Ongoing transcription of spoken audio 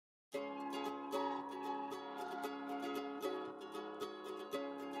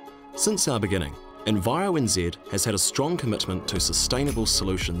Since our beginning, EnviroNZ has had a strong commitment to sustainable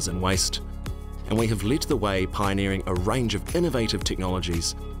solutions in waste, and we have led the way pioneering a range of innovative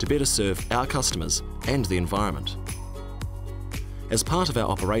technologies to better serve our customers and the environment. As part of our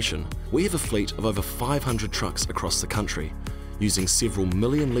operation, we have a fleet of over 500 trucks across the country, using several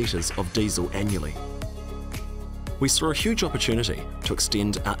million litres of diesel annually. We saw a huge opportunity to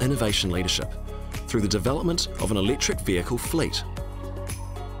extend our innovation leadership through the development of an electric vehicle fleet.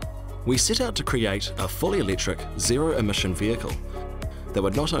 We set out to create a fully electric, zero-emission vehicle that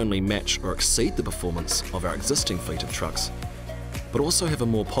would not only match or exceed the performance of our existing fleet of trucks, but also have a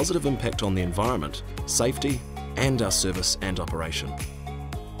more positive impact on the environment, safety, and our service and operation.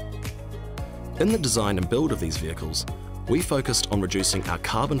 In the design and build of these vehicles, we focused on reducing our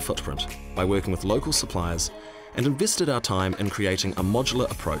carbon footprint by working with local suppliers and invested our time in creating a modular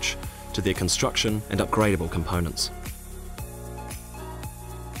approach to their construction and upgradable components.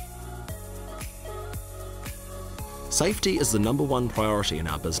 Safety is the #1 priority in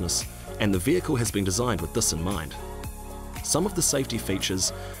our business, and the vehicle has been designed with this in mind. Some of the safety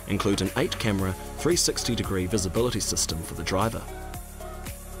features include an 8-camera 360-degree visibility system for the driver.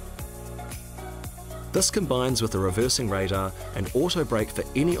 This combines with a reversing radar and auto brake for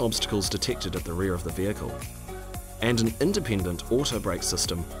any obstacles detected at the rear of the vehicle, and an independent auto brake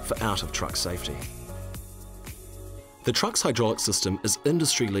system for out-of-truck safety. The truck's hydraulic system is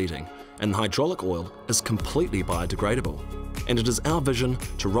industry-leading, and the hydraulic oil is completely biodegradable. And it is our vision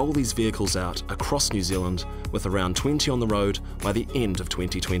to roll these vehicles out across New Zealand with around 20 on the road by the end of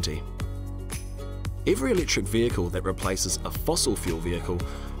 2020. Every electric vehicle that replaces a fossil fuel vehicle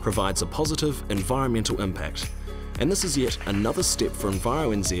provides a positive environmental impact, and this is yet another step for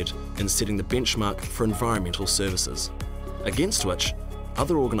EnviroNZ in setting the benchmark for environmental services, against which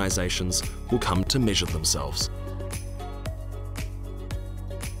other organisations will come to measure themselves.